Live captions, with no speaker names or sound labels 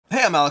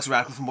Hey, I'm Alex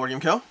Radcliffe from Board Game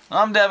Co.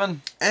 I'm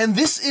Devin. And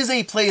this is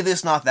a Play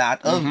This Not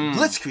That of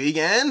Blitzkrieg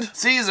and...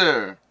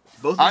 Caesar.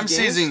 I'm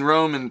seizing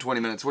Rome in 20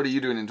 minutes. What are you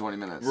doing in 20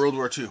 minutes? World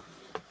War II.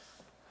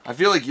 I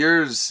feel like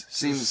yours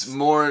seems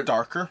more...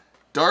 Darker,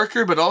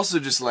 but also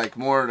just like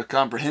more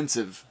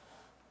comprehensive.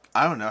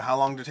 I don't know. How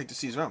long did it take to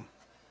seize Rome?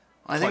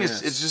 I think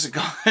it's just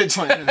a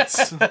 20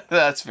 minutes.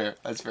 That's fair.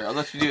 That's fair.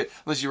 Unless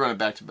you run it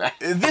back to back.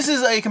 This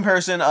is a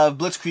comparison of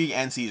Blitzkrieg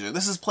and Caesar.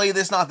 This is Play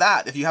This Not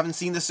That. If you haven't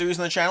seen this series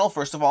on the channel,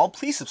 first of all,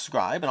 please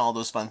subscribe and all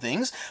those fun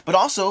things. But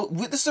also,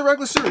 this is a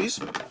regular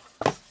series.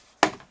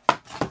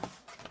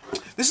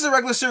 This is a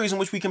regular series in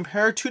which we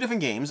compare two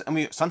different games,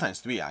 and sometimes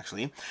three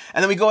actually,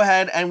 and then we go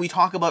ahead and we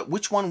talk about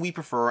which one we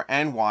prefer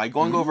and why,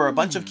 going over a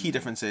bunch of key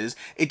differences.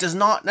 It does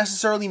not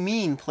necessarily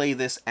mean play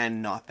this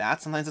and not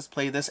that. Sometimes it's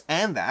play this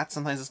and that.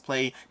 Sometimes it's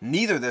play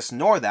neither this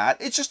nor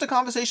that. It's just a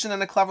conversation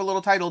and a clever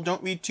little title.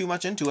 Don't read too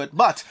much into it.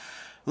 But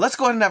let's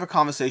go ahead and have a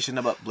conversation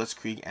about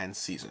Blitzkrieg and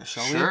Caesar,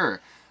 shall we? Sure.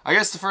 I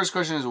guess the first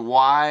question is,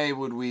 why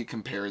would we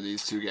compare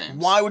these two games?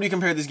 Why would we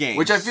compare these games?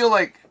 Which I feel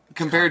like,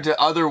 compared to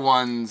other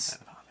ones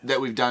that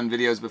we've done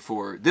videos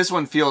before, this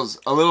one feels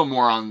a little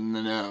more on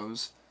the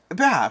nose.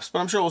 Perhaps, but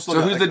I'm sure we'll still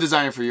So who's the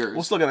designer for yours?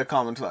 We'll still get a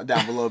comment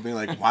down below being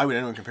like, why would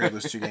anyone compare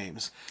those two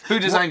games? Who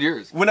designed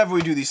yours? Whenever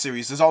we do these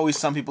series, there's always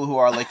some people who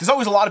are like, there's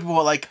always a lot of people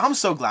who are like, I'm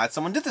so glad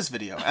someone did this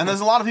video. And there's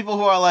a lot of people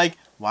who are like,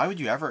 why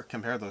would you ever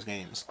compare those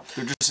games?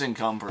 They're just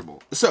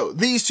incomparable. So,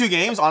 these two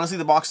games, honestly,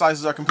 the box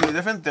sizes are completely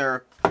different.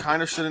 They're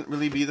kind of shouldn't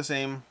really be the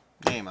same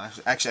game.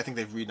 Actually, I think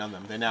they've redone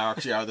them. They now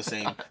actually are the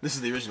same. This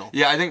is the original.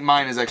 Yeah, I think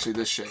mine is actually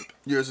this shape.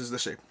 Yours is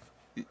this shape.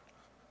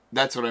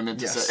 That's what I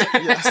meant to say.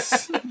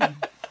 Yes.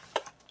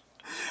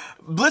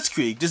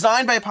 Blitzkrieg,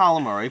 designed by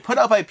Paolo Mori, put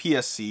out by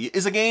PSC,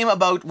 is a game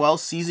about, well,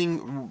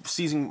 seizing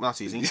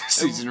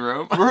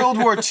Rome. World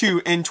War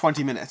II in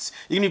 20 minutes.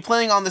 You're going to be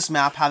playing on this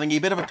map, having a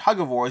bit of a tug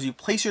of war as you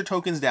place your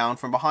tokens down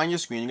from behind your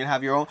screen. You're going to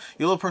have your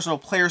little personal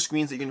player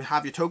screens that you're going to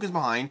have your tokens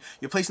behind.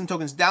 You're placing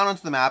tokens down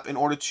onto the map in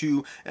order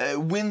to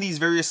win these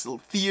various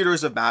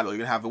theaters of battle. You're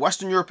going to have the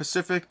Western Europe,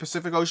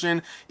 Pacific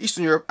Ocean,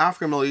 Eastern Europe,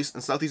 Africa, Middle East,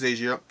 and Southeast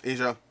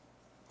Asia.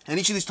 And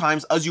each of these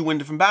times, as you win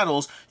different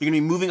battles, you're going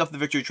to be moving up the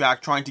victory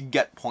track, trying to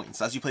get points.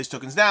 As you place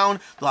tokens down,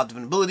 they'll have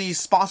different abilities,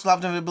 spots will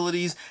have different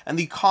abilities, and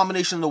the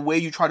combination of the way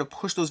you try to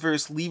push those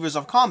various levers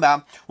of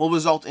combat will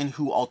result in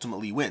who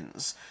ultimately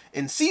wins.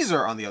 In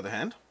Caesar, on the other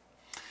hand,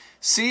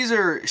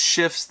 Caesar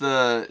shifts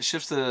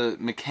the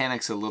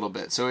mechanics a little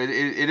bit. So it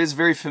is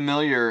very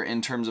familiar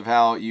in terms of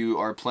how you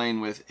are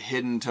playing with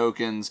hidden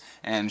tokens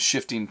and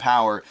shifting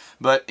power.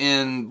 But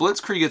in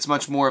Blitzkrieg, it's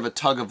much more of a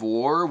tug of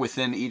war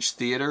within each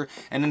theater.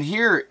 And in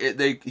here,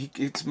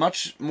 it's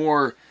much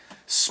more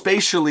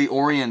spatially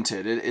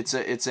oriented.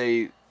 It's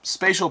a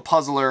spatial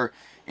puzzler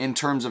in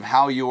terms of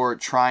how you're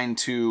trying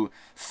to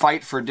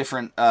fight for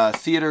different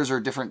theaters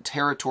or different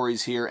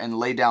territories here and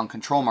lay down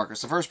control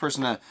markers. The first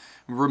person to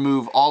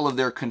remove all of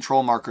their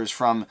control markers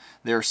from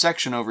their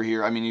section over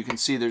here. I mean, you can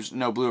see there's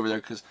no blue over there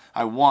because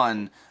I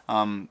won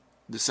the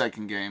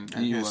second game.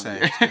 You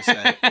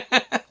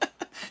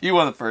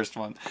won the first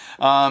one.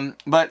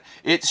 But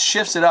it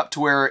shifts it up to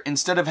where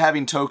instead of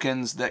having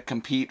tokens that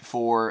compete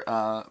for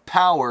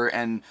power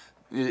and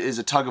is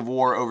a tug of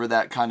war over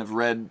that kind of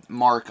red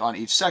mark on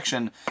each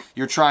section,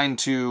 you're trying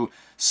to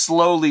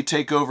slowly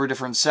take over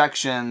different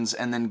sections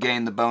and then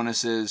gain the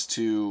bonuses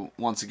to,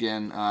 once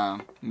again,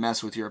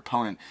 mess with your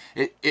opponent.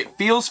 It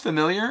feels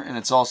familiar, and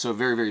it's also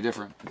very, very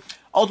different.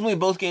 Ultimately,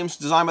 both games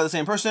designed by the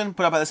same person,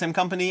 put out by the same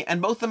company,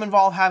 and both of them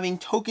involve having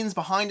tokens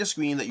behind a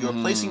screen that you're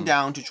placing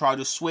down to try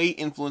to sway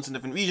influence in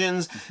different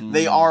regions.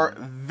 They are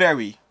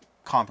very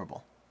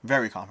comparable.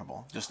 Very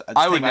comparable.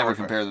 I would never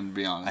compare them, to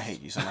be honest. I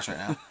hate you so much right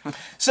now.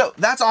 So,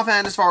 that's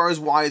offhand as far as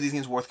why these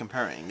games are worth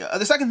comparing.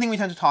 The second thing we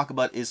tend to talk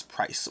about is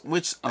price,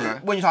 which,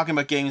 when you're talking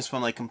about games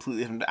from like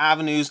completely different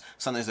avenues,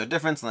 sometimes they're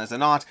different, sometimes they're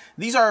not,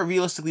 these are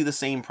realistically the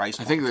same price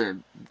point. I think they're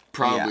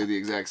probably the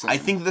exact same. I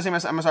think they're the same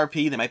as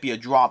MSRP. They might be a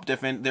drop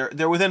different.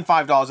 They're within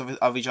 $5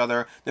 of each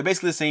other. They're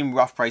basically the same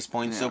rough price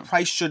point, so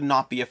price should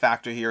not be a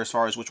factor here as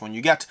far as which one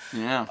you get.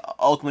 Yeah.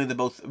 Ultimately, they're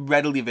both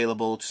readily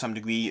available to some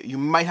degree. You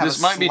might have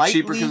this might be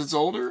cheaper because it's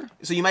older?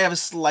 So you might have a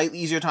slightly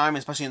easier time,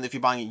 especially if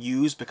you're buying it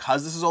used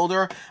because this is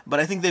older,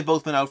 but I think they've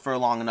both been out for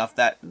long enough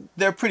that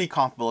they're pretty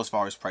comparable as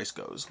far as price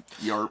goes.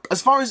 Yarp.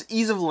 As far as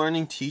ease of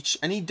learning, teach,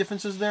 any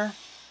differences there?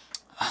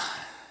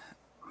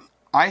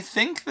 I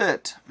think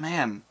that,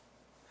 man,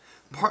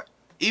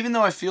 even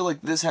though I feel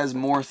like this has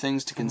more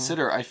things to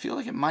consider, I feel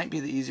like it might be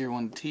the easier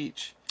one to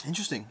teach.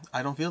 Interesting.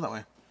 I don't feel that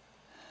way.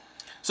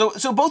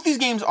 So both these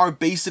games are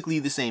basically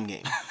the same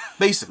game.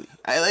 Basically.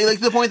 I like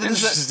the point that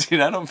this is...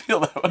 Dude, I don't feel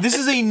that way. This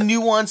is a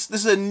nuanced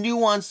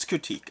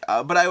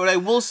what I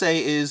will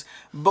say is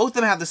both of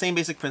them have the same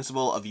basic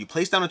principle of you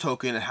place down a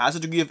token, it has a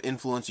degree of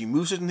influence, you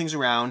move certain things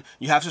around,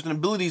 you have certain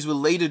abilities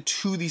related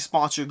to the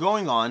spots you're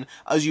going on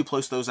as you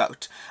place those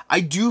out. I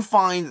do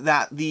find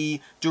that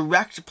the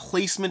direct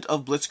placement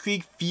of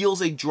Blitzkrieg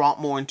feels a drop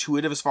more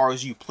intuitive as far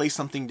as you place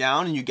something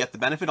down and you get the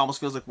benefit. It almost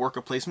feels like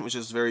worker placement, which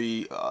is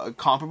very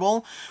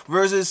comparable.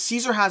 Whereas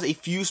Caesar has a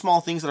few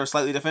small things that are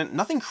slightly different.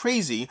 Nothing crazy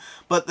crazy,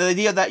 but the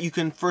idea that you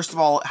can, first of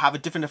all, have a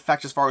different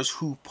effect as far as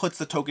who puts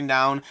the token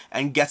down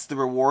and gets the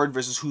reward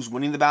versus who's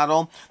winning the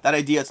battle, that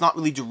idea, it's not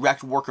really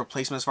direct worker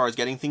placement as far as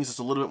getting things, it's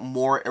a little bit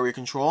more area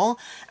control.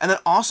 And then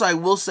also, I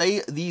will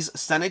say, these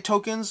Senate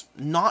tokens,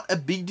 not a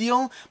big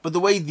deal, but the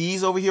way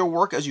these over here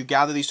work, as you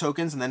gather these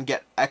tokens and then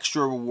get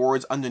extra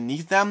rewards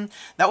underneath them,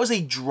 that was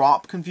a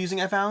drop confusing,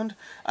 I found.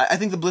 I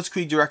think the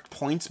Blitzkrieg direct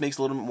points makes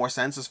a little bit more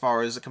sense as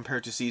far as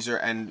compared to Caesar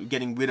and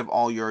getting rid of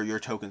all your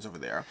tokens over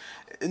there.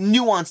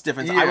 Nuance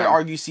difference. Yeah. I would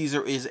argue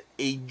Caesar is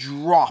a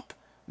drop,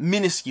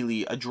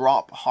 minusculely a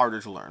drop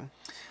harder to learn.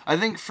 I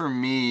think for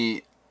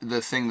me,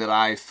 the thing that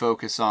I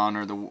focus on,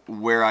 or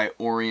where I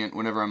orient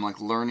whenever I'm like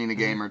learning a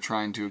game or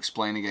trying to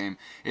explain a game,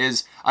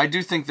 is I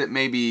do think that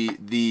maybe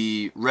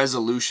the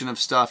resolution of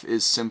stuff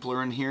is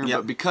simpler in here,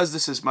 but because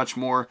this is much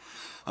more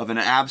of an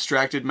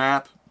abstracted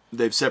map,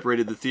 they've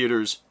separated the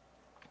theaters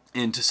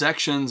into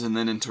sections and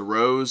then into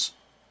rows.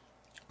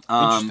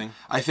 Interesting.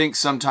 I think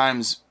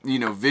sometimes, you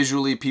know,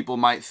 visually people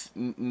might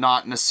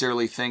not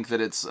necessarily think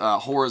that it's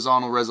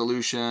horizontal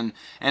resolution.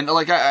 And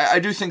like I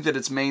do think that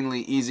it's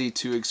mainly easy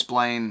to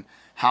explain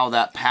how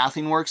that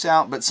pathing works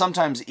out, but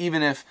sometimes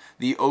even if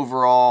the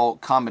overall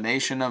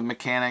combination of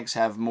mechanics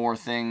have more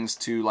things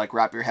to like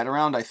wrap your head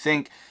around, I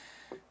think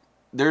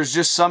there's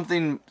just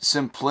something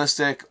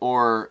simplistic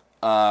or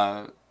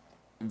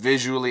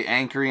visually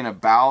anchoring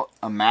about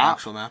a map.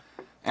 Actual map.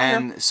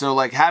 And so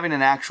like having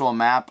an actual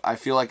map, I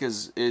feel like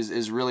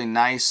is really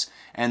nice.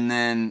 And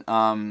then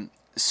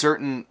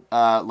certain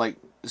like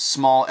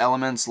small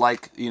elements,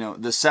 like, you know,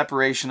 the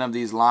separation of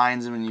these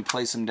lines and when you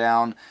place them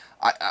down,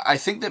 I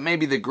think that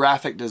maybe the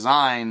graphic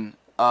design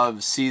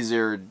of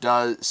Caesar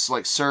does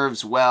like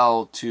serves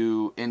well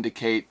to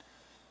indicate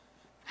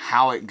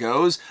how it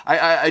goes.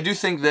 I do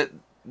think that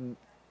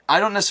I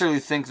don't necessarily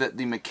think that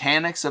the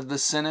mechanics of the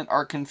Senate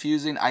are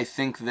confusing. I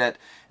think that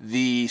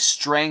the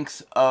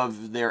strength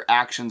of their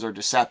actions are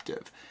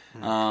deceptive.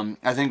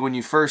 I think when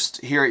you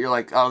first hear it, you're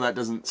like, oh, that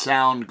doesn't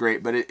sound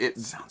great, but it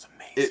sounds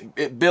amazing.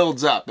 It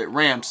builds up, it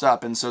ramps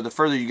up, and so the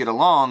further you get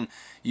along,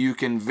 you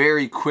can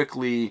very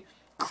quickly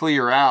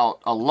clear out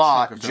a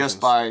lot just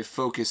by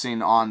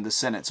focusing on the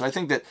Senate. So I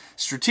think that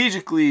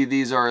strategically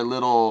these are a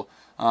little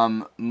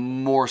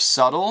more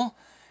subtle,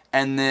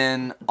 and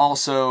then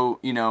also,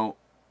 you know,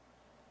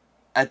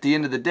 at the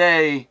end of the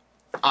day,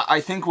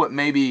 I think what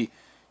maybe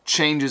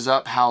changes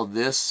up how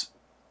this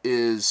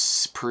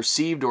is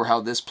perceived or how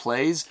this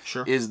plays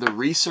is the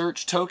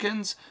research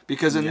tokens,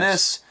 because in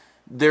this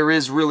there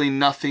is really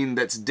nothing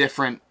that's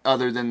different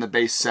other than the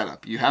base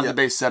setup. You have the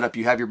base setup,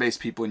 you have your base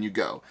people, and you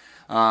go.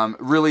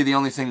 Really the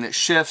only thing that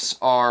shifts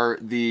are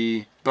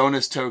the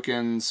bonus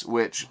tokens,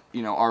 which,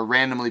 you know, are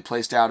randomly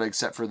placed out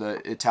except for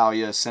the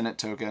Italia Senate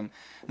token.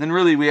 And then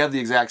really we have the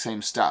exact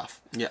same stuff.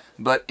 Yeah.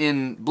 But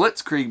in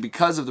Blitzkrieg,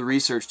 because of the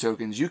research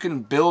tokens, you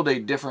can build a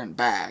different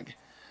bag,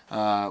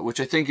 which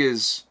I think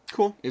is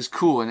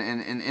cool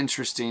and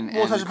interesting.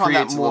 We'll touch upon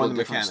that more in the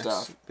different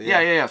mechanics. stuff.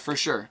 Yeah, for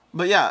sure.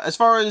 But yeah, as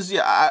far as,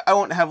 I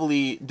won't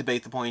heavily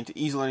debate the point.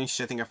 Easy learning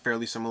sheets, I think, are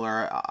fairly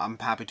similar. I'm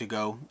happy to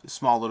go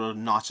small little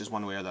notches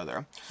one way or the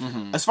other.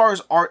 As far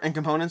as art and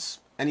components,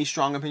 any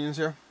strong opinions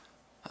here?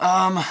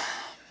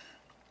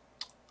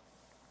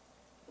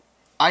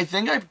 I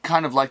think I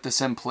kind of like the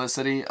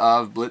simplicity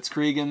of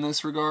Blitzkrieg in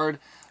this regard.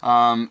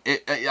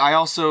 I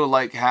also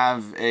like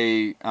have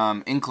a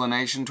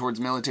inclination towards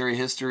military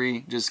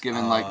history, just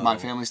given like my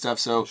family stuff.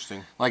 So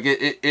like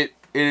it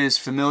is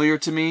familiar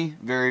to me,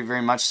 very,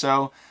 very much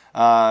so.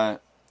 I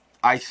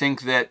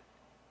think that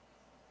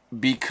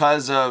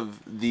because of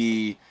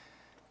the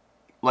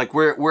like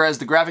whereas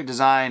the graphic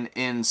design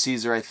in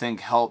Caesar I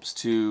think helps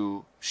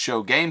to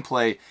show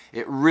gameplay,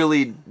 it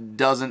really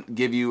doesn't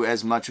give you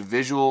as much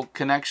visual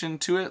connection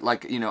to it.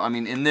 Like, you know, I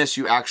mean, in this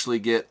you actually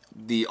get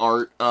the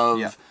art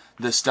of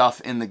the stuff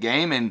in the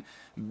game, and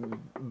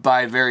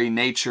by very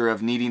nature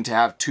of needing to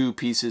have two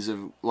pieces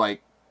of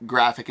like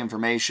graphic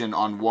information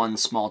on one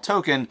small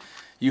token,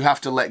 you have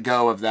to let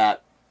go of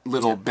that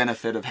little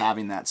benefit of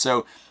having that.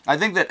 So I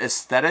think that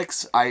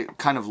aesthetics, I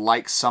kind of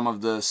like some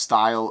of the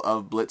style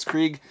of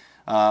Blitzkrieg,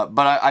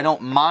 but I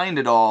don't mind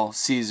at all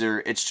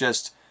Caesar. It's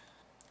just,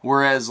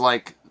 whereas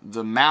like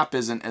the map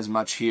isn't as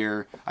much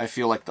here, I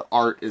feel like the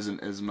art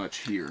isn't as much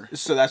here.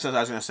 So that's what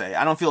I was going to say.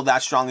 I don't feel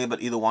that strongly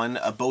about either one.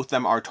 Both of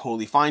them are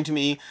totally fine to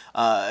me.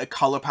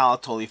 Color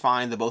palette, totally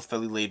fine. They're both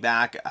fairly laid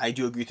back. I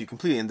do agree with you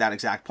completely in that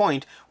exact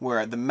point,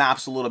 where the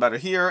map's a little better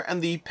here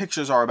and the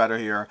pictures are better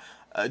here.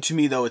 To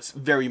me, though, it's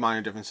very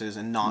minor differences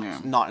and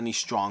not any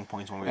strong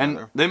points one way or the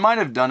other. They might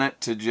have done it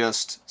to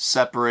just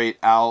separate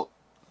out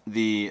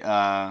the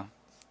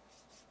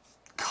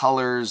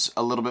colors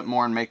a little bit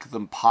more and make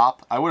them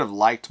pop. I would have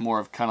liked more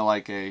of kind of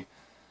like a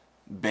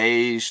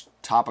beige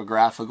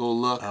topographical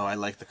look. Oh, I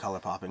like the color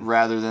popping.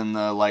 Rather than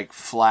the like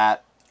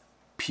flat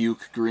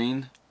puke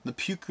green. The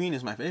puke green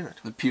is my favorite.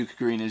 The puke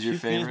green is your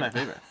favorite? Puke green is my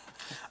favorite.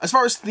 As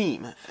far as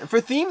theme,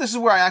 this is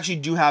where I actually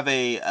do have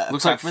a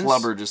Looks preference.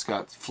 like Flubber just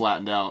got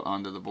flattened out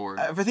onto the board.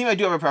 For theme, I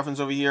do have a preference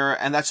over here,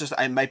 and that's just,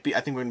 I think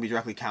we're going to be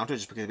directly countered,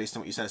 just because based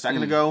on what you said a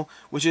second ago,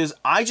 which is,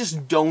 I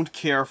just don't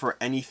care for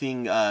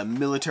anything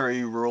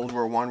military, World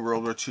War I,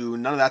 World War II,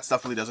 none of that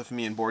stuff really does it for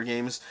me in board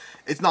games.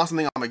 It's not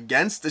something I'm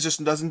against, it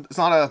just doesn't, it's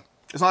not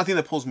a thing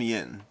that pulls me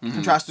in.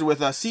 Contrasted with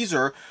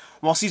Ceasar,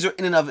 while Ceasar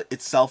in and of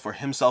itself, or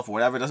himself, or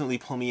whatever, doesn't really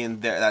pull me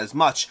in there that as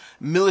much.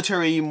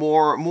 Military,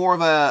 more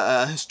of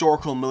a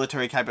historical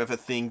military type of a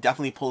thing,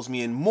 definitely pulls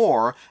me in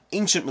more.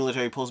 Ancient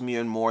military pulls me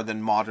in more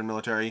than modern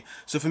military.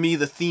 So for me,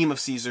 the theme of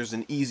Ceasar is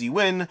an easy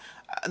win.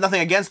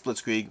 Nothing against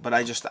Blitzkrieg, but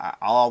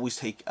I'll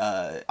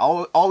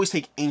always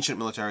take ancient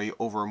military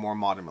over more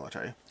modern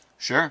military.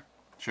 Sure.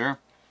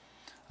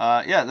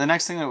 Yeah, the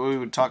next thing that we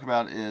would talk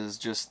about is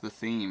just the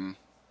theme,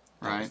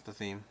 right? That was the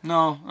theme.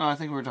 No, I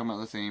think we were talking about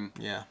the theme.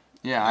 Yeah.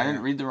 Yeah, I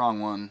didn't read the wrong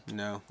one.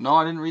 No,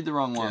 I didn't read the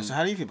wrong one. Yeah, so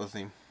how do you feel about the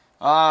theme?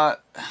 I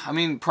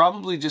mean,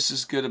 probably just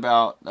as good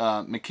about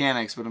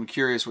mechanics, but I'm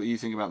curious what you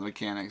think about the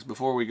mechanics.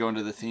 Before we go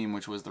into the theme,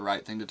 which was the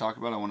right thing to talk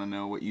about, I want to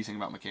know what you think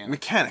about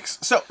mechanics.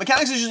 So,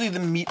 mechanics is usually the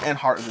meat and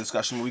heart of the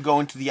discussion, where we go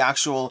into the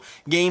actual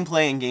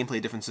gameplay and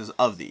gameplay differences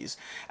of these.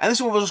 And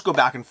this one we'll just go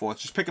back and forth.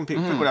 Just pick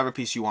whatever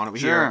piece you want over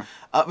here.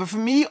 But for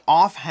me,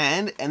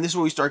 offhand, and this is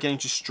where we start getting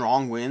to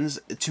strong wins,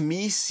 to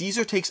me,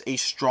 Ceasar takes a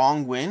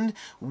strong win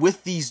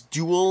with these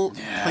dual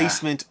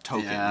placement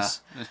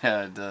tokens.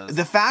 Yeah, it does.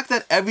 The fact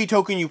that every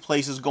token you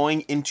place is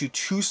going into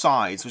two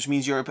sides, which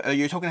means your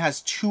token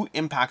has two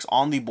impacts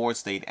on the board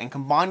state, and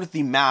combined with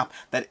the map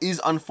that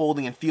is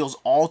unfolding and feels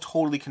all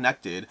totally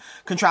connected,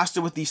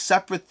 contrasted with the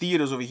separate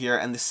theaters over here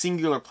and the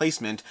singular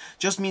placement,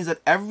 just means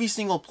that every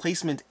single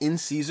placement in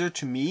Ceasar,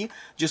 to me,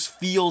 just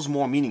feels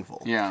more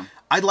meaningful. Yeah.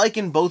 I like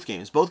in both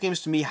games. Both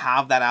games to me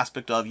have that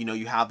aspect of,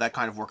 you have that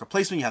kind of worker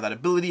placement, you have that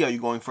ability. Are you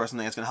going for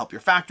something that's going to help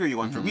your factory? Are you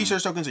going for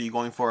research tokens? Are you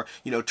going for,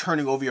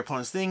 turning over your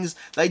opponent's things?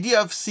 The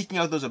idea of seeking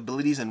out those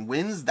abilities and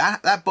wins,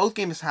 that both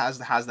games has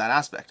that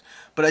aspect.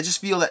 But I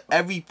just feel that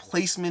every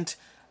placement,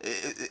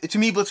 to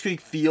me, Blitzkrieg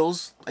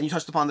feels, and you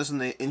touched upon this in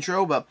the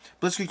intro, but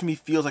Blitzkrieg to me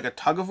feels like a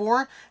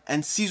tug-of-war,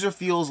 and Ceasar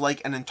feels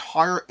like an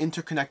entire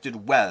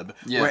interconnected web,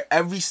 where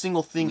every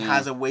single thing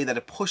has a way that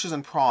it pushes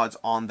and prods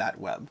on that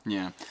web.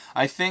 Yeah.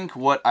 I think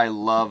what I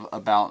love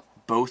about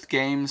both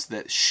games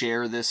that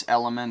share this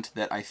element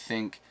that I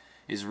think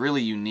is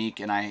really unique,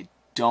 and I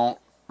don't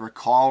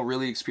recall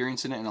really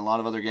experiencing it in a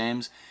lot of other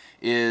games,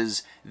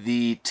 is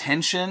the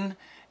tension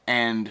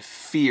and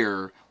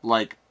fear,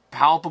 like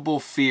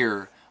palpable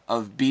fear,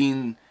 of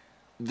being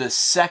the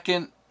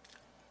second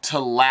to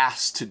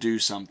last to do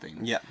something.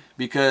 Yeah.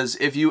 Because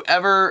if you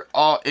ever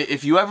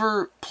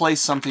place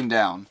something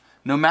down,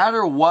 no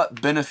matter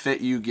what benefit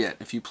you get,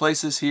 if you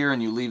place this here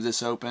and you leave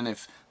this open,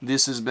 if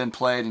this has been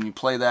played and you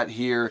play that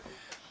here,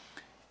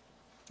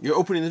 you're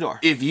opening the door.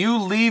 If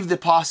you leave the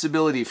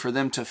possibility for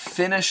them to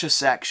finish a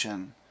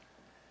section,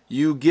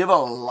 you give a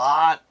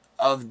lot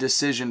of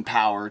decision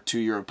power to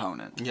your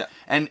opponent. Yeah.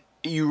 And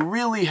you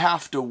really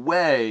have to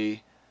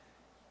weigh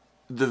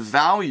the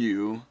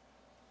value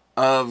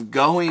of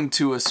going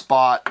to a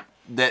spot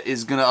that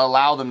is going to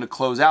allow them to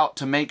close out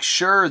to make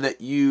sure that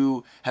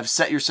you have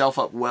set yourself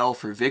up well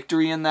for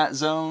victory in that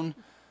zone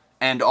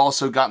and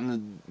also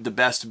gotten the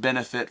best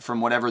benefit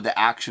from whatever the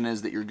action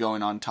is that you're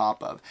going on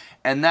top of.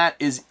 And that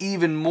is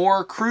even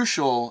more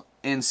crucial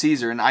in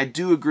Ceasar. And I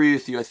do agree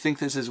with you. I think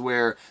this is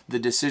where the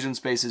decision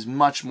space is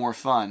much more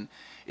fun,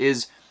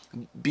 is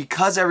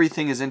because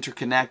everything is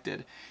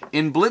interconnected.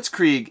 In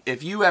Blitzkrieg,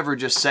 if you ever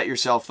just set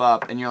yourself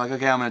up and you're like,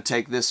 okay, I'm going to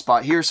take this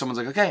spot here, someone's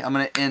like, okay, I'm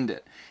going to end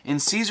it. In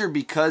Ceasar,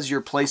 because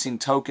you're placing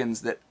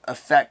tokens that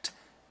affect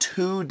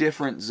two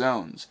different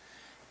zones,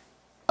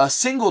 a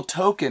single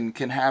token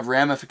can have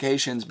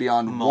ramifications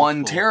beyond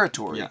one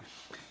territory. Yeah.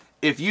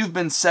 If you've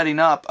been setting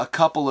up a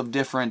couple of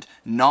different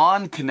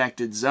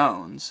non-connected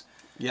zones,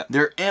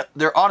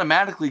 they're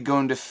automatically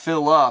going to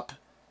fill up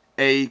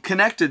a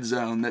connected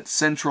zone that's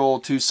central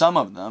to some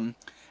of them,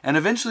 and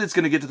eventually it's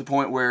going to get to the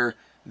point where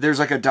there's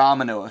like a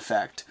domino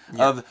effect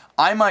of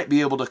I might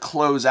be able to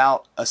close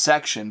out a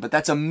section, but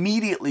that's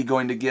immediately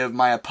going to give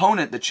my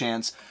opponent the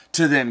chance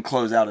to then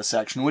close out a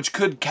section, which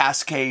could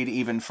cascade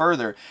even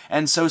further.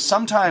 And so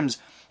sometimes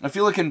I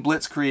feel like in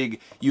Blitzkrieg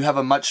you have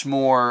a much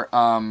more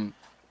kind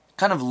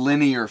of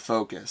linear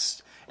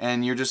focus.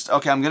 And you're just,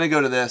 okay, I'm going to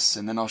go to this,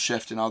 and then I'll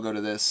shift and I'll go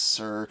to this.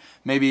 Or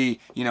maybe,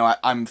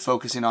 I'm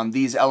focusing on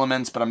these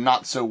elements, but I'm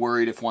not so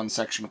worried if one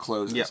section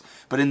closes. Yep.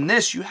 But in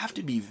this, you have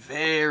to be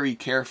very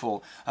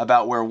careful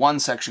about where one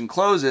section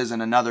closes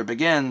and another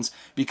begins,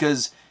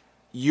 because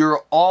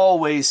you're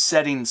always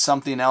setting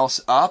something else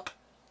up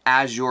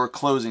as you're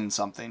closing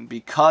something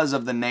because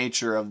of the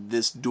nature of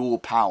this dual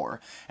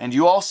power. And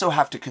you also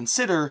have to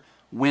consider,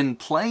 when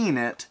playing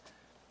it,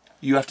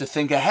 you have to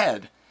think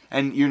ahead.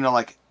 And,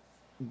 like,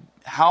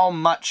 how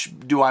much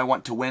do I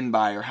want to win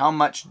by, or how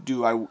much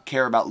do I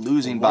care about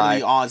losing by? What are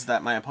the odds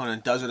that my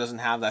opponent does or doesn't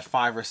have that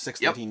 5 or 6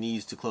 that he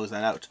needs to close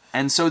that out?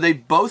 And so they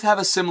both have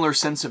a similar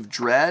sense of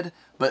dread,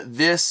 but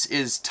this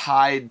is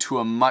tied to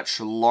a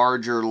much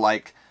larger,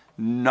 like,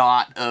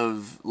 knot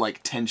of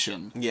like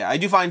tension. Yeah, I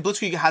do find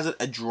Blitzkrieg has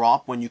a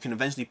drop when you can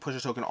eventually push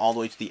a token all the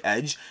way to the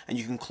edge, and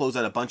you can close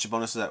out a bunch of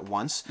bonuses at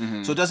once.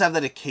 So it does have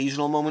that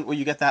occasional moment where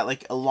you get that,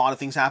 like, a lot of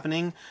things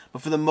happening,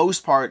 but for the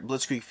most part,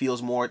 Blitzkrieg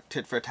feels more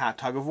tit-for-tat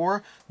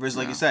tug-of-war, whereas,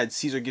 like you said,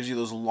 Caesar gives you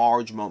those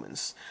large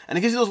moments. And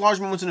it gives you those large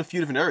moments in a few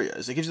different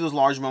areas. It gives you those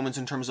large moments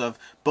in terms of,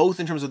 both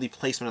in terms of the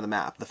placement of the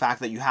map, the fact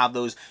that you have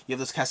those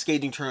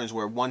cascading turns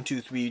where 1,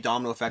 2, 3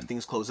 domino effect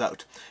things close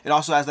out. It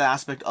also has that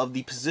aspect of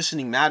the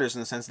positioning matters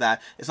in the sense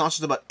that it's not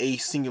just about a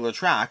singular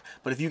track,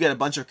 but if you get a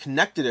bunch of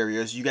connected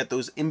areas, you get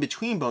those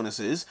in-between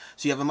bonuses,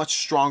 so you have a much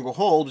stronger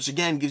hold, which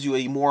again gives you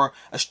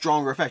a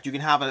stronger effect. You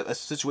can have a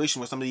situation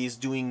where somebody is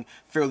doing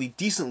fairly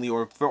decently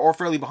or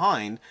fairly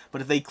behind,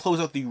 but if they close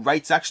out the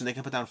right section, they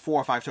can put down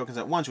 4 or 5 tokens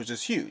at once, which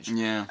is huge.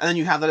 Yeah. And then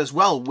you have that as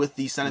well with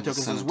the Senate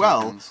tokens as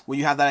well, where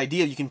you have that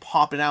idea of you can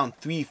pop it down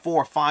 3,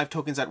 4, 5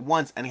 tokens at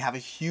once and have a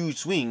huge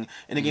swing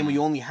in a game where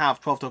you only have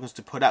 12 tokens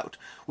to put out,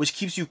 which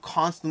keeps you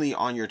constantly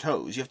on your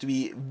toes. You have to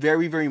be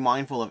very, very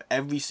mindful of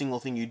every single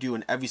thing you do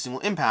and every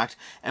single impact,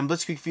 and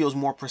Blitzkrieg feels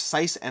more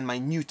precise and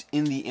minute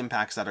in the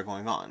impacts that are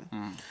going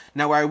on.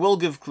 Now, where I will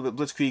give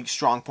Blitzkrieg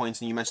strong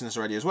points, and you mentioned this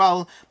already as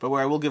well, but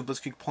where I will give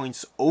Blitzkrieg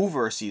points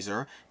over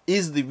Caesar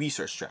is the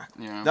research track.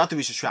 Not the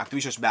research track, the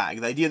research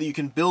bag. The idea that you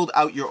can build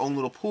out your own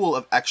little pool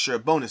of extra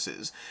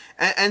bonuses.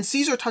 And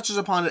Caesar touches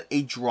upon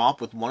a drop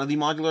with one of the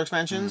modular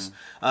expansions.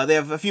 They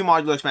have a few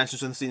modular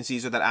expansions in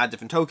Caesar that add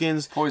different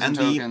tokens. Poison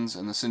tokens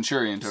and the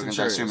Centurion tokens,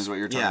 I assume is what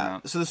you're talking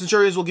about. So the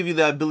Centurions will give you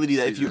the ability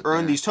that if you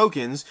earn these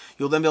tokens,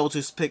 you'll then be able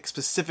to pick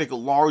specific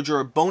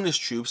larger bonus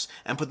troops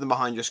and put them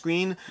behind your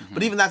screen.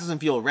 But even that doesn't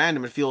feel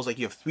random. It feels like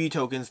you have 3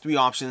 tokens, 3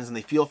 options, and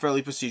they feel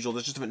fairly procedural.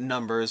 There's just different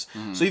numbers.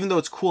 So even though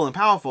it's cool and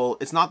powerful,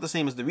 it's not the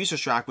same as the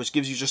research track, which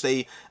gives you just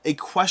a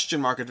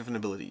question mark of different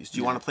abilities. Do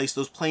you want to place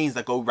those planes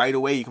that go right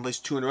away? You can place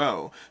 2 in a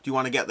row. Do you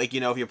want to get, like,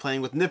 if you're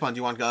playing with Nippon, do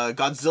you want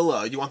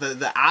Godzilla? Do you want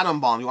the atom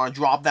bomb? Do you want to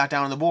drop that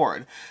down on the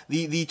board?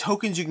 The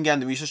tokens you can get in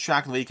the research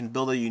track and the way you can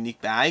build a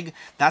unique bag,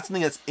 that's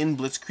something that's in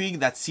Blitzkrieg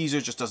that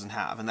Caesar just doesn't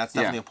have, and that's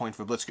definitely a point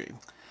for Blitzkrieg.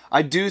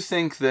 I do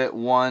think that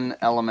one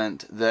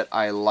element that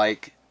I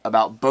like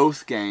about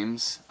both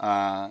games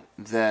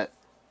that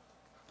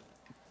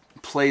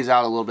plays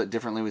out a little bit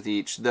differently with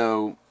each,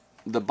 though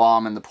the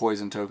bomb and the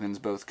poison tokens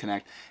both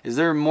connect, is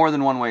there are more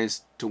than one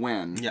ways to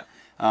win.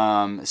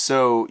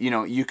 So,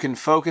 you can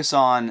focus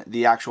on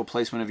the actual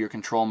placement of your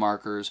control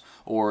markers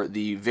or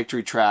the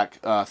victory track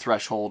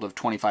threshold of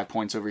 25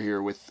 points over here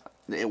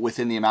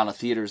within the amount of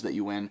theaters that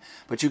you win.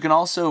 But you can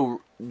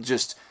also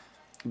just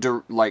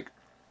derive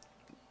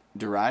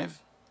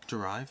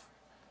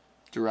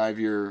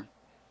your...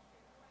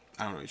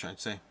 I don't know what you're trying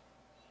to say.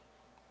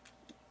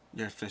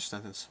 You have to finish the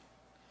sentence.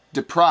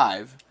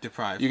 Deprive.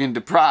 You can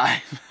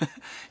deprive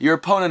your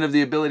opponent of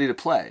the ability to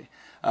play.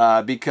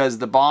 Because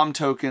the bomb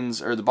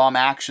tokens, or the bomb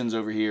actions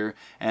over here,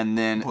 and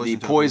then the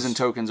poison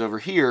tokens over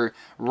here,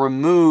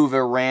 remove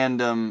a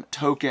random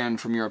token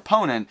from your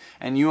opponent,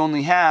 and you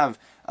only have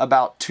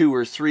about 2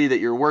 or 3 that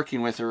you're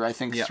working with, or I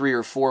think 3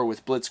 or 4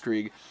 with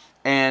Blitzkrieg.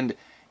 And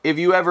if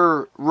you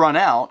ever run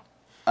out,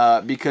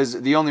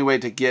 because the only way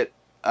to get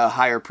a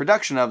higher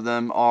production of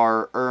them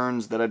are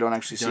urns that I don't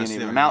actually see any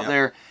of them out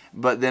there,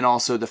 but then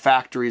also the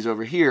factories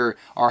over here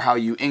are how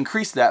you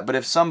increase that. But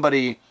if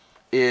somebody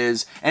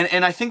is,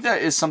 and I think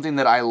that is something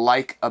that I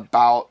like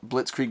about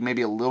Blitzkrieg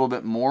maybe a little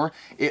bit more,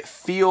 it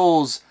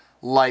feels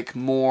like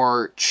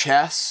more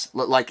chess,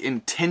 like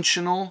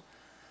intentional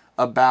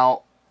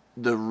about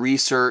the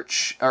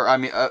research, or I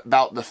mean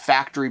about the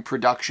factory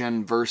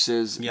production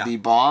versus the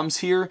bombs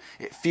here.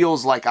 It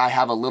feels like I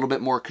have a little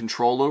bit more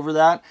control over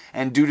that,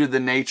 and due to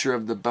the nature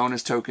of the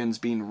bonus tokens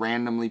being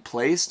randomly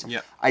placed,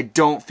 I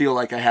don't feel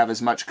like I have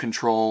as much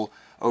control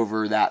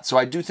over that. So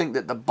I do think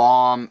that the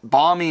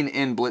bombing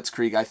in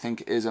Blitzkrieg, I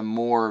think, is a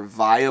more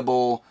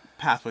viable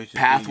pathway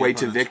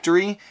to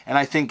victory, and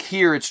I think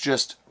here it's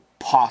just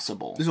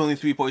possible. There's only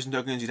 3 poison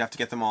tokens, you'd have to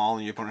get them all,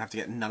 and your opponent would have to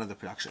get none of the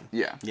production.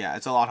 Yeah,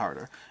 it's a lot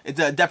harder.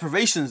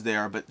 Deprivation's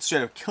there, but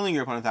straight up killing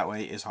your opponent that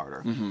way is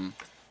harder.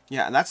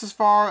 Yeah, and that's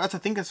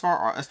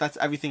that's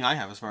everything I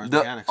have as far as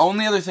mechanics. The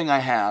only other thing I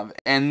have,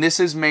 and this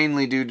is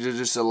mainly due to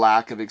just a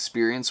lack of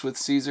experience with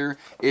Caesar,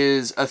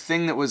 is a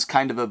thing that was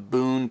kind of a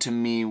boon to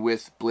me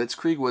with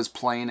Blitzkrieg, was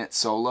playing it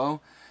solo.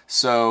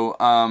 So,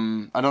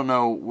 I don't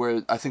know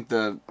where, I think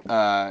here,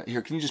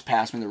 can you just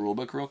pass me the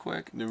rulebook real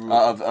quick?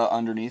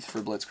 Underneath for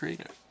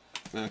Blitzkrieg?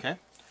 Okay.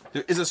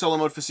 There is a solo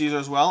mode for Caesar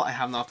as well. I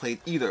have not played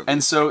either of these.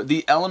 And so,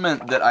 the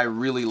element that I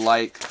really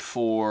like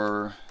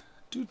for...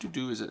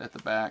 is it at the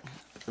back?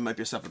 It might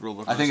be a separate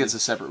rulebook. I think it's a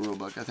separate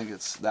rulebook. I think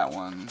it's that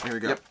one. Here we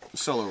go. Yep.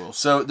 Solo rules.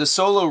 So the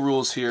solo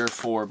rules here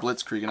for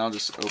Blitzkrieg, and I'll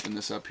just open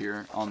this up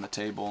here on the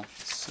table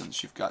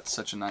since you've got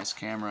such a nice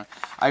camera.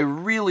 I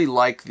really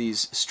like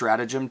these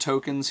stratagem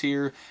tokens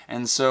here,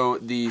 and so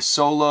the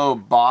solo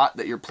bot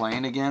that you're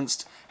playing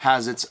against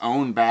has its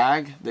own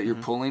bag that you're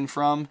pulling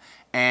from,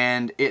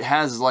 and it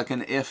has like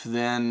an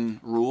if-then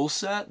rule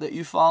set that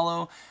you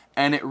follow,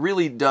 and it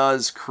really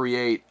does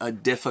create a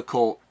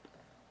difficult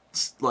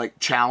like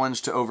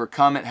challenge to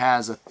overcome. It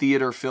has a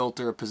theater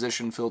filter, a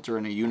position filter,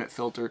 and a unit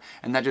filter,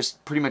 and that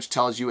just pretty much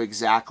tells you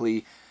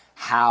exactly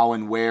how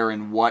and where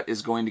and what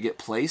is going to get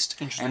placed.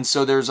 And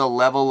so there's a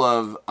level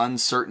of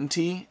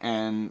uncertainty,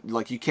 and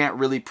like you can't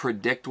really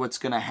predict what's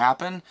going to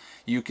happen.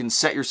 You can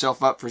set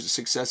yourself up for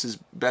success as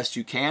best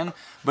you can,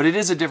 but it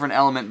is a different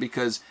element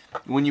because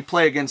when you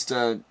play against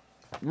a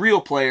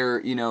real player,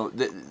 you know,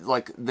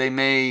 like they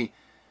may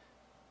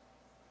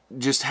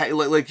just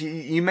like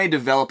you may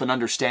develop an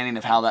understanding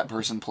of how that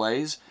person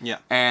plays. Yeah.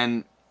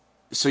 And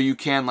so you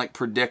can like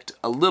predict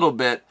a little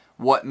bit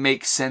what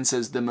makes sense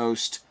as the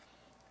most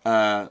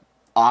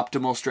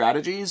optimal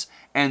strategies,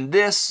 and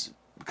this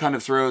kind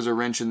of throws a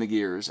wrench in the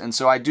gears. And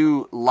so I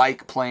do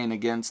like playing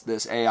against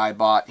this AI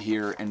bot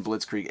here in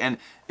Blitzkrieg, and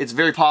it's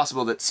very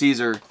possible that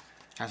Ceasar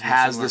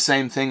has the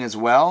same thing as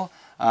well.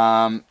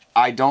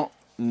 I don't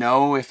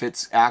know if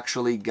it's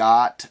actually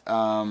got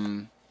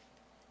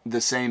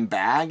the same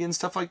bag and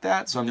stuff like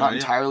that, so I'm not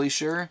entirely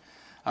sure.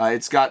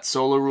 It's got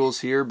solo rules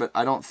here, but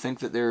I don't think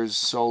that there's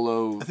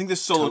solo. I think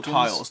there's solo tokens.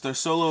 tiles. There's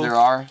solo. There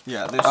are?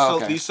 Yeah, there's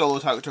Okay. these solo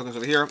tokens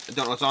over here. I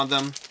don't know what's on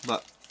them,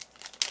 but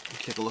you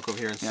can take a look over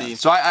here and see.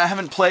 So I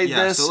haven't played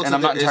this, so it looks and like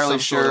I'm not there is entirely some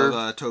sure.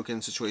 sort of,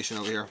 token situation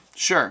over here.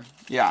 Sure,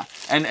 yeah.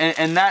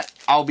 And that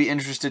I'll be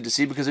interested to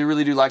see because I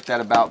really do like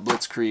that about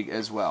Blitzkrieg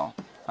as well.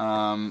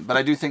 But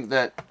I do think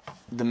that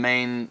the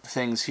main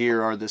things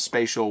here are the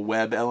spatial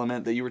web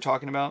element that you were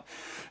talking about,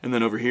 and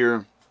then over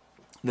here,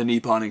 the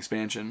Nippon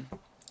expansion.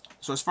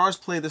 So as far as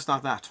play this,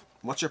 not that,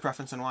 what's your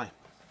preference and why?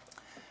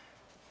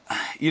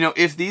 You know,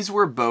 if these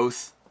were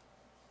both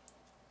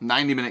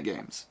 90-minute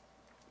games,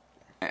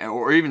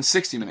 or even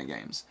 60-minute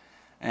games,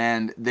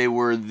 and they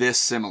were this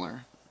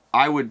similar,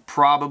 I would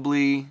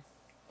probably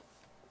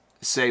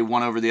say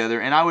one over the other,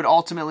 and I would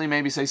ultimately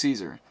maybe say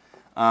Ceasar,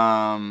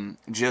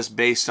 just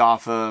based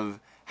off of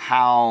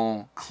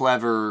how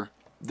clever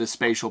the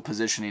spatial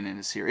positioning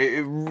is here.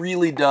 It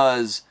really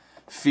does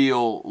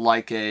feel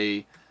like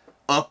a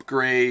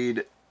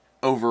upgrade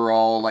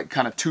overall, like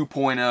kind of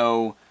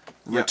 2.0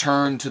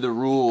 return to the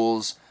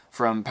rules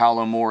from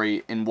Paolo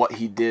Mori in what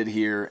he did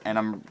here, and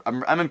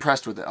I'm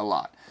impressed with it a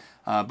lot.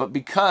 But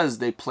because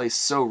they play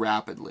so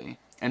rapidly,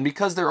 and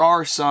because there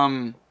are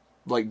some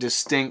like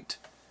distinct,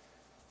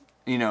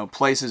 you know,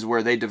 places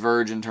where they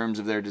diverge in terms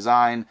of their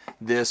design,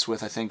 this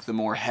with I think the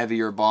more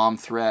heavier bomb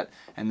threat,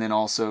 and then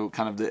also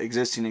kind of the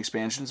existing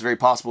expansion. It's very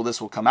possible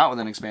this will come out with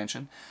an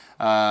expansion.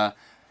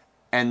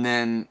 And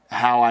then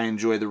how I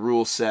enjoy the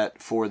rule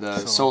set for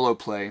the solo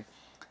play.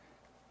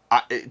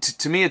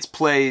 To me, it's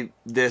play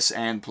this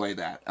and play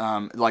that.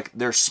 Like,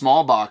 they're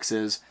small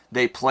boxes.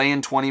 They play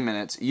in 20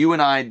 minutes. You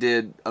and I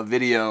did a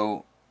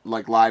video,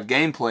 like, live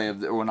gameplay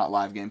of, or not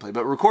live gameplay,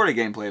 but recorded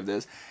gameplay of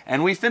this,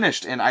 and we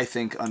finished in, I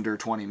think, under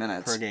 20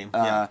 minutes. Per game,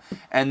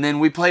 And then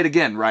we played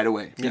again right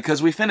away,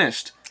 because we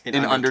finished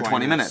in under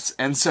 20 minutes.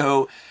 And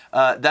so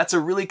that's a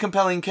really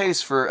compelling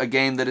case for a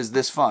game that is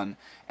this fun.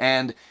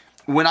 And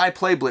when I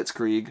play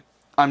Blitzkrieg,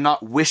 I'm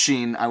not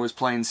wishing I was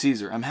playing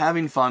Ceasar. I'm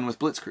having fun with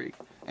Blitzkrieg.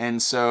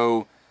 And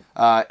so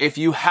if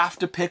you have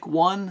to pick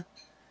one,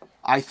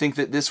 I think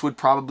that this would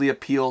probably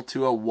appeal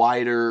to a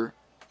wider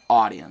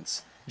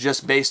audience,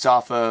 just based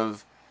off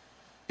of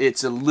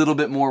it's a little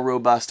bit more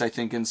robust, I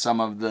think, in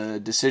some of the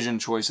decision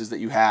choices that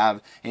you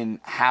have in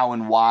how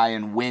and why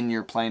and when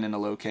you're playing in a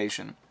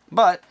location.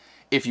 But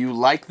if you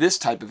like this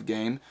type of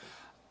game,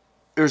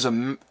 there's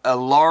a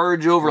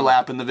large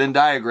overlap in the Venn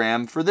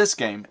diagram for this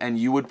game, and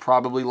you would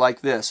probably like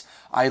this.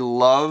 I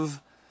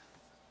love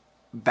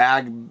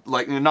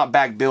not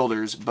bag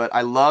builders, but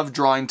I love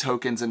drawing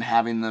tokens and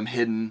having them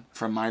hidden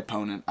from my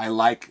opponent. I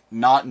like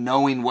not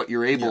knowing what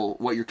you're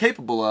what you're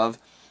capable of,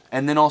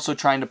 and then also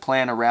trying to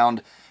plan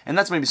around, and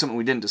that's maybe something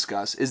we didn't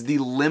discuss, is the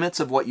limits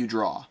of what you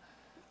draw.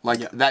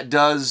 Like, that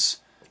does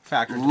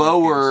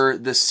lower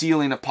the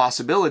ceiling of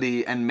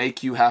possibility and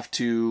make you have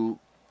to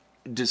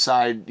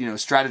decide, you know,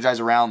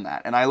 strategize around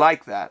that, and I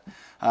like that.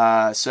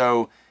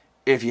 So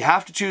if you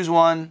have to choose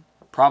one,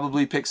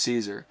 probably pick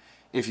Ceasar.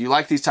 If you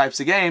like these types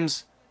of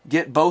games,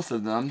 get both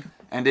of them.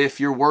 And if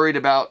you're worried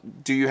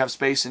about do you have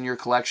space in your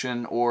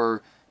collection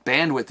or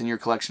bandwidth in your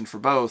collection for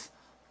both,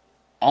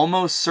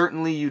 almost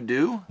certainly you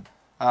do.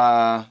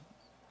 So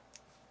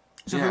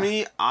for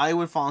me, I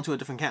would fall into a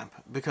different camp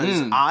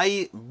because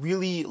I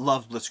really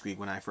loved Blitzkrieg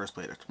when I first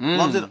played it.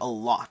 Loved it a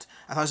lot.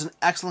 I thought it was an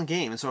excellent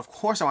game, and so of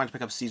course I wanted to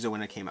pick up Ceasar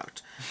when it came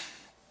out.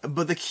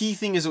 But the key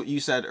thing is what you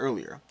said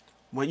earlier.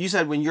 When you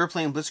said when you're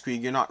playing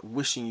Blitzkrieg, you're not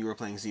wishing you were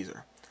playing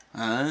Ceasar.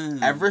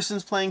 Ever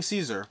since playing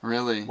Ceasar,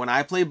 when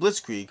I play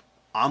Blitzkrieg,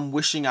 I'm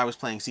wishing I was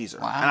playing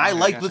Ceasar. Wow, and I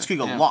like Blitzkrieg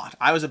a lot.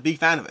 I was a big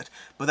fan of it.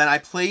 But then I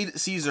played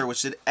Ceasar,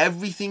 which did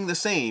everything the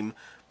same.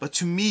 But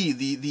to me,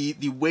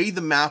 the way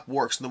the map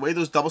works and the way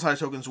those double-sided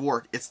tokens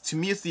work, to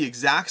me it's the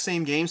exact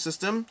same game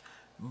system,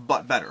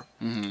 but better.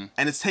 And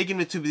it's taken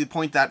me to the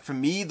point that, for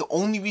me, the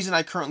only reason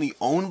I currently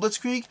own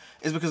Blitzkrieg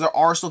is because there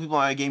are still people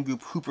in my game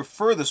group who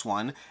prefer this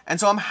one. And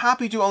so I'm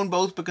happy to own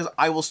both because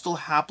I will still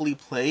happily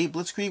play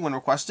Blitzkrieg when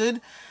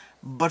requested.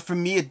 But for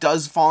me, it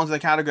does fall into the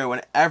category.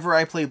 Whenever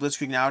I play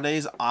Blitzkrieg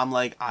nowadays, I'm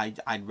like,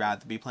 I'd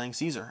rather be playing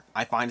Ceasar.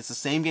 I find it's the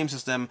same game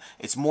system.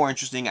 It's more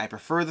interesting. I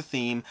prefer the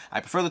theme.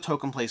 I prefer the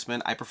token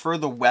placement. I prefer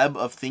the web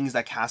of things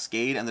that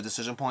cascade and the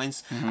decision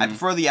points. I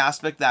prefer the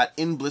aspect that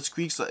in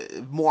Blitzkrieg, so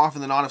more often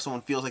than not, if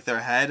someone feels like they're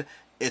ahead,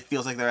 it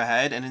feels like they're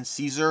ahead. And in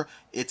Ceasar,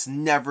 it's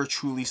never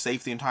truly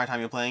safe the entire time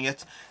you're playing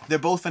it. They're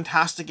both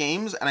fantastic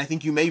games, and I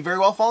think you may very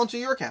well fall into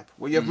your camp,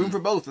 where you have room for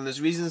both, and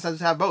there's reasons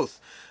to have both.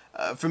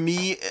 For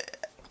me,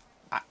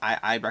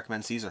 I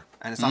recommend Ceasar.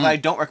 And it's not that I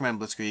don't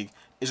recommend Blitzkrieg,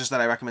 it's just that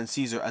I recommend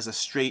Ceasar as a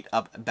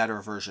straight-up better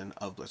version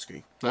of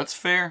Blitzkrieg. That's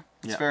fair.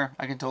 That's fair.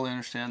 I can totally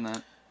understand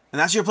that. And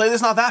that's your Play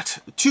This, Not That.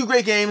 2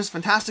 great games,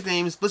 fantastic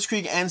games,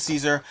 Blitzkrieg and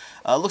Ceasar.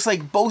 Looks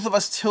like both of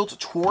us tilt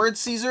towards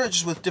Ceasar,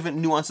 just with different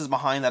nuances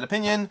behind that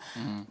opinion.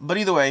 But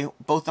either way,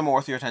 both of them are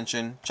worth your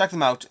attention. Check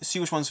them out, see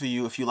which one's for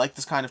you. If you like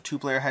this kind of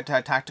 2-player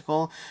head-to-head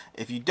tactical,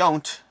 if you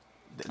don't,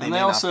 and they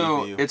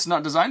also, it's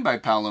not designed by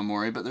Paolo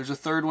Mori, but there's a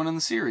third one in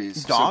the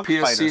series.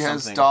 Dogfight so PSC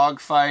has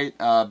Dogfight,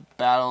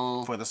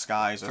 Battle for the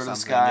Skies, for the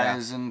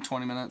Skies in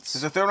 20 minutes.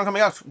 There's a third one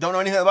coming out. Don't know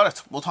anything about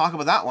it. We'll talk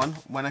about that one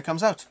when it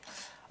comes out.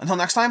 Until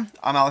next time,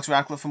 I'm Alex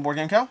Radcliffe from Board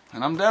Game Co.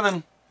 And I'm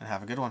Devin. And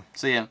have a good one.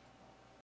 See ya.